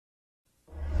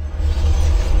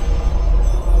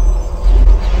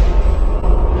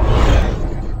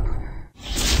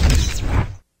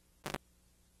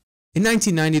In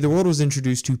 1990, the world was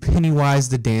introduced to Pennywise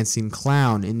the Dancing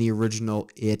Clown in the original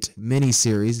It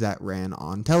miniseries that ran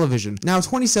on television. Now,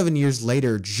 27 years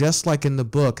later, just like in the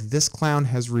book, this clown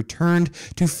has returned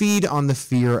to feed on the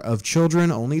fear of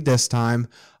children, only this time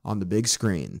on the big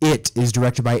screen. It is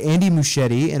directed by Andy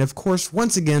Muschietti and of course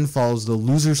once again follows the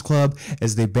Losers Club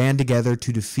as they band together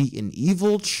to defeat an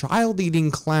evil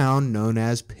child-eating clown known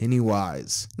as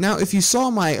Pennywise. Now if you saw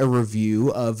my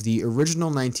review of the original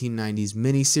 1990s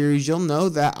miniseries, you'll know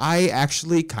that I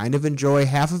actually kind of enjoy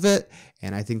half of it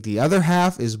and I think the other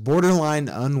half is borderline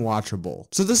unwatchable.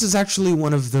 So this is actually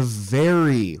one of the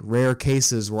very rare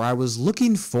cases where I was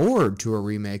looking forward to a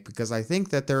remake because I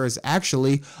think that there is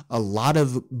actually a lot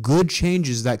of good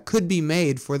changes that could be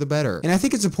made for the better. And I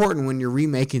think it's important when you're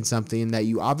remaking something that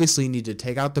you obviously need to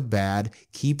take out the bad,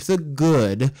 keep the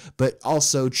good, but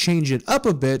also change it up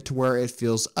a bit to where it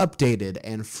feels updated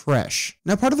and fresh.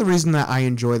 Now part of the reason that I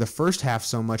enjoy the first half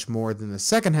so much more than the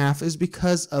second half is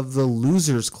because of the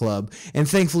Losers Club. And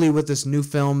thankfully with this new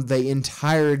film, the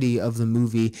entirety of the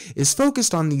movie is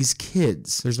focused on these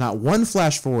kids. There's not one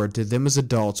flash forward to them as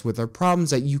adults with their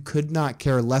problems that you could not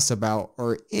care less about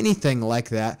or anything like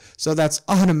that, so that's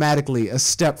automatically a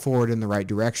step forward in the right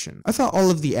direction. I thought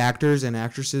all of the actors and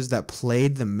actresses that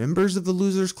played the members of the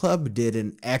Losers Club did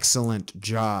an excellent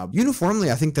job.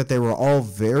 Uniformly, I think that they were all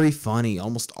very funny.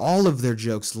 Almost all of their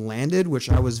jokes landed, which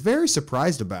I was very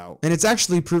surprised about. And it's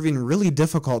actually proving really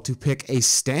difficult to pick a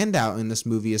standout in this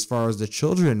movie as far as the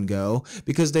children go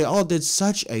because they all did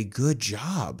such a good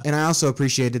job. And I also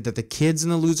appreciated that the kids in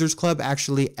the Losers Club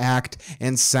actually act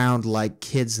and sound like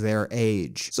kids their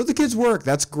age. So the kids work,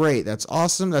 that's great, that's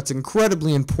awesome, that's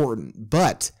incredibly important,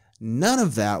 but none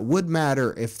of that would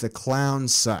matter if the clown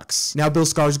sucks. Now, Bill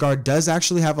Skarsgård does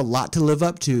actually have a lot to live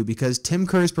up to because Tim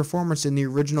Curry's performance in the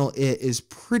original It is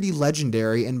pretty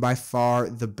legendary and by far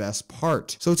the best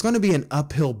part. So it's going to be an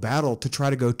uphill battle to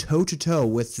try to go toe-to-toe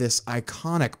with this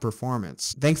iconic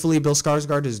performance. Thankfully, Bill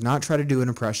Skarsgård does not try to do an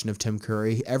impression of Tim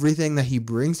Curry. Everything that he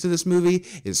brings to this movie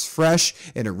is fresh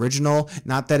and original.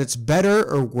 Not that it's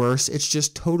better or worse, it's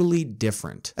just totally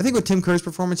different. I think with Tim Curry's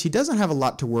performance, he doesn't have a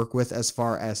lot to work with as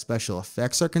far as special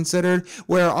effects are considered,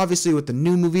 where obviously with the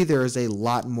new movie there is a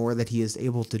lot more that he is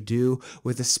able to do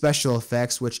with the special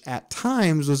effects, which at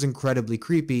times was incredibly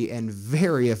creepy and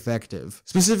very effective.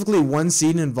 Specifically one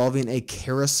scene involving a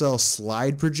carousel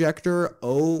slide projector,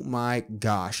 oh my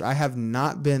gosh, I have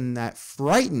not been that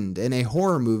frightened in a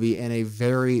horror movie in a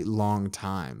very long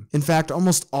time. In fact,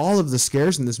 almost all of the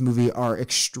scares in this movie are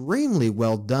extremely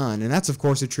well done, and that's of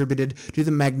course attributed to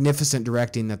the magnificent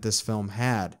directing that this film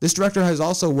had. This director has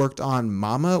also worked on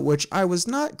Mama, which I was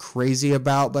not crazy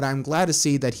about, but I'm glad to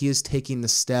see that he is taking the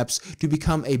steps to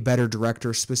become a better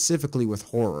director specifically with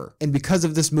horror. And because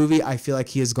of this movie, I feel like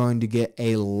he is going to get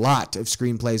a lot of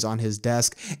screenplays on his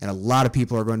desk, and a lot of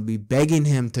people are going to be begging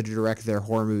him to direct their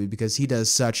horror movie because he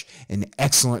does such an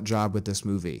excellent job with this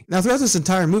movie. Now, throughout this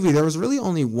entire movie, there was really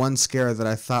only one scare that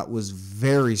I thought was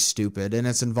very stupid, and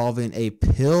it's involving a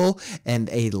pill and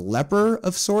a leper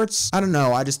of sorts. I don't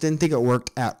know, I just didn't think it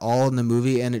worked at all in the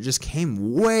movie, and it just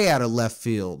came way out of left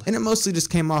field, and it mostly just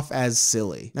came off as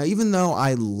silly. Now, even though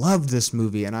I loved this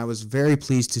movie and I was very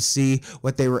pleased to see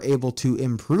what they were able to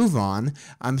improve on,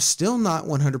 I'm still not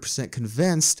 100%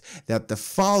 convinced that the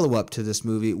follow-up to this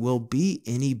movie will be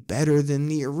any better than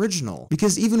the original.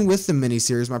 Because even with the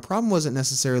miniseries, my problem wasn't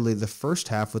necessarily the first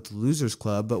half with the Losers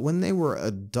Club, but when they were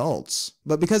adults.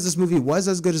 But because this movie was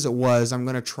as good as it was, I'm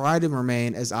going to try to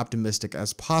remain as optimistic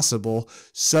as possible,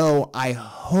 so I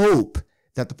hope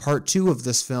that the part 2 of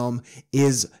this film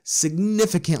is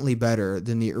significantly better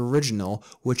than the original,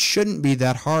 which shouldn't be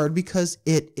that hard because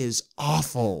it is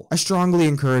awful. I strongly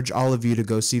encourage all of you to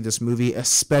go see this movie,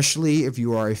 especially if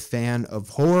you are a fan of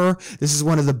horror. This is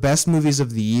one of the best movies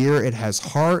of the year. It has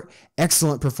heart,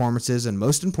 excellent performances, and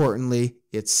most importantly,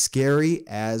 it's scary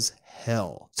as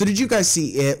hell. So did you guys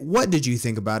see it? What did you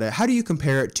think about it? How do you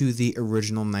compare it to the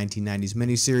original 1990s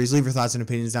miniseries? Leave your thoughts and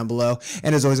opinions down below.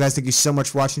 And as always, guys, thank you so much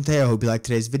for watching today. I hope you liked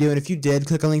today's video. And if you did,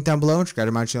 click a link down below and subscribe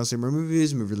to my channel for more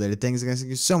movies, movie-related things. Guys, thank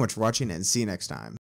you so much for watching and see you next time.